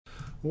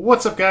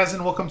What's up, guys,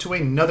 and welcome to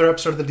another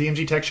episode of the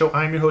DMG Tech Show.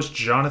 I'm your host,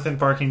 Jonathan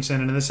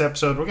Parkinson, and in this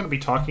episode, we're going to be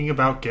talking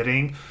about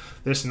getting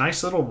this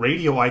nice little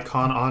radio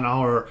icon on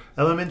our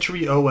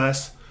elementary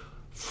OS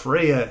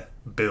Freya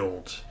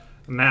build.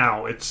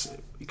 Now, it's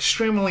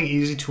extremely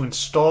easy to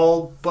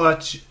install,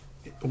 but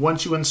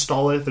once you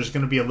install it, there's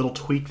going to be a little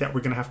tweak that we're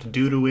going to have to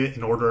do to it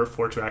in order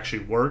for it to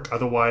actually work.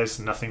 Otherwise,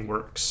 nothing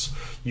works.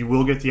 You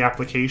will get the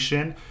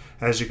application,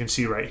 as you can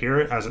see right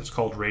here, as it's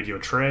called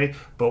radiotray,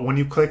 but when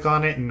you click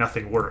on it,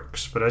 nothing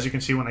works. But as you can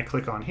see when I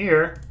click on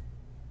here,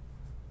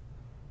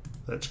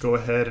 let's go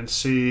ahead and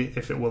see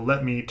if it will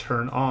let me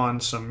turn on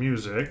some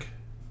music.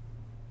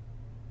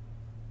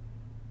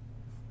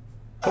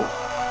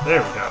 Oh,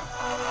 there we go.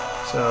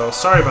 So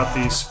sorry about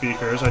these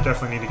speakers. I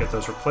definitely need to get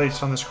those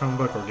replaced on this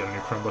Chromebook, or get a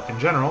new Chromebook in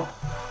general.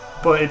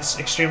 But it's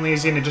extremely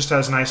easy, and it just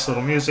has nice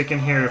little music in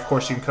here. Of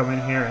course, you can come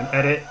in here and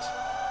edit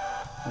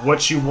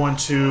what you want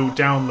to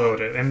download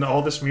it, and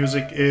all this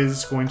music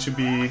is going to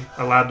be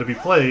allowed to be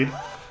played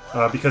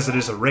because it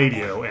is a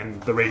radio,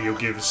 and the radio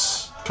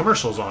gives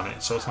commercials on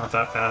it, so it's not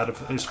that bad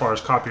as far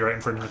as copyright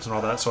infringements and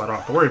all that, so I don't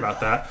have to worry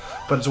about that,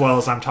 but as well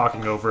as I'm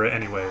talking over it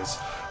anyways.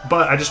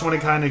 But I just want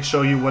to kind of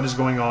show you what is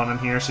going on in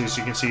here. So as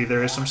you can see,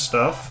 there is some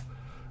stuff.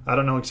 I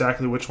don't know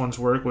exactly which ones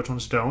work, which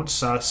ones don't.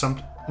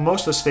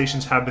 Most of the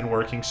stations have been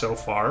working so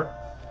far,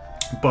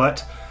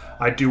 but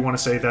I do want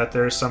to say that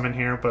there is some in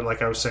here, but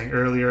like I was saying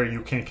earlier,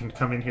 you can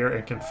come in here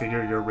and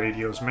configure your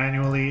radios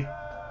manually. So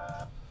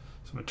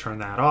I'm going to turn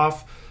that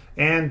off,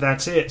 and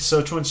that's it.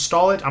 So to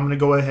install it, I'm going to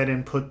go ahead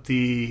and put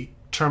the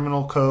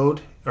terminal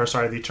code, or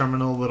sorry, the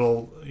terminal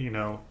little,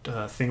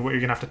 thing what you're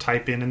going to have to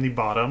type in the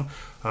bottom.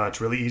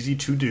 It's really easy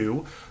to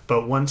do,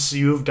 but once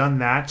you've done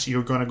that,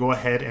 you're going to go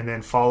ahead and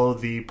then follow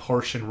the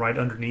portion right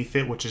underneath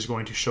it, which is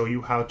going to show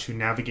you how to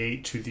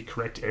navigate to the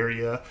correct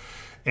area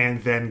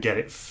and then get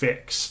it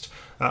fixed.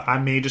 I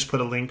may just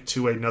put a link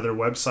to another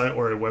website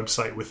or a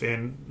website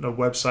within a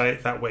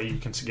website. That way you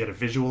can get a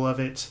visual of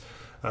it.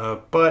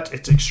 But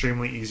it's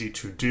extremely easy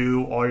to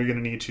do. All you're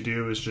going to need to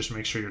do is just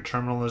make sure your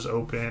terminal is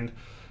open.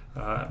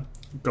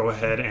 Go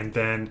ahead, and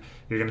then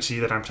you're going to see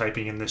that I'm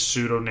typing in this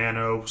sudo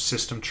nano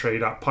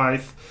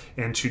SysTray.py.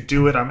 And to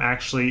do it, I'm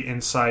actually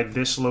inside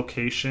this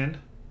location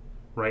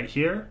right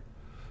here.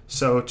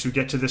 So to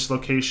get to this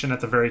location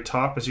at the very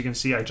top, as you can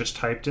see, I just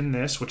typed in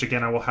this, which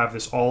again, I will have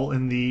this all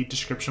in the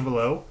description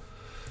below.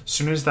 As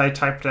soon as I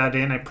typed that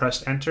in, I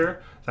pressed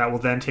enter. That will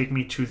then take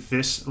me to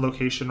this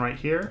location right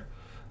here.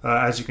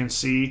 As you can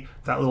see,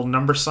 that little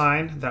number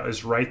sign that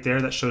is right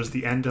there that shows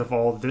the end of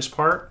all this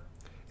part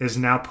is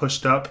now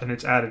pushed up, and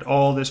it's added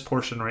all this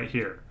portion right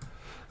here.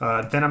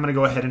 Then I'm going to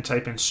go ahead and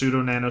type in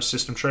sudo nano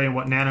SysTray, and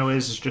what nano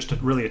is just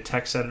really a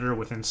text editor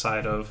with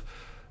inside of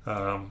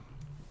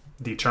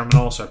the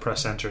terminal. So I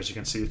press enter. As you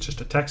can see, it's just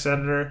a text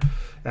editor,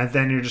 and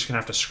then you're just going to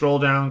have to scroll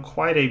down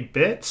quite a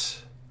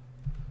bit.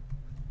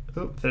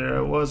 Oh, there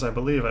it was. I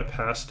believe I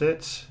passed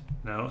it.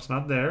 No, it's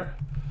not there.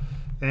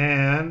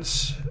 And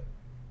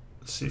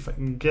let's see if I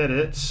can get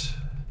it.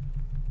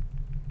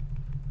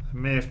 I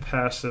may have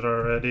passed it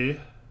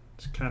already.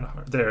 It's kind of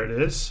hard. There it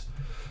is.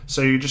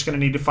 So you're just going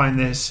to need to find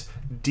this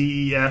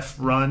def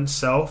run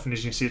self, and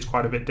as you can see, it's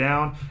quite a bit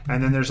down.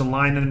 And then there's a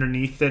line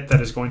underneath it that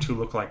is going to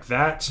look like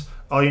that.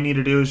 All you need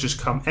to do is just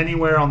come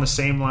anywhere on the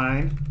same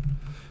line.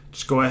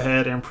 Just go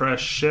ahead and press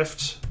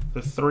Shift,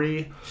 the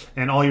 3,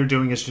 and all you're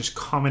doing is just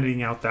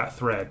commenting out that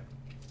thread.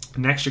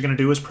 Next you're going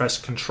to do is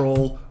press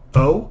Ctrl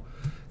O.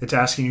 It's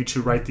asking you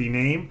to write the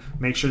name.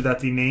 Make sure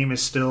that the name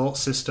is still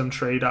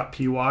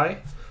SysTray.py.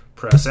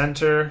 Press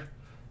enter.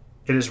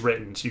 It is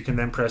written. So you can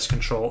then press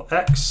Ctrl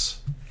X,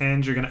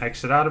 and you're going to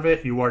exit out of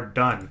it. You are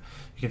done.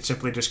 You can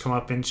simply just come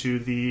up into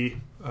the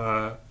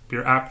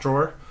your app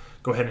drawer,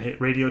 go ahead and hit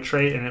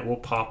radiotray, and it will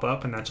pop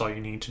up, and that's all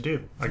you need to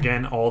do.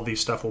 Again, all these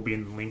stuff will be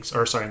in the links,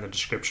 or sorry, in the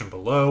description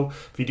below.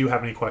 If you do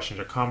have any questions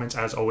or comments,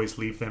 as always,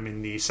 leave them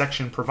in the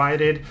section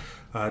provided.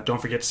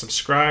 Don't forget to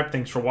subscribe.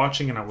 Thanks for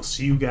watching, and I will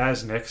see you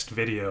guys next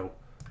video.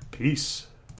 Peace.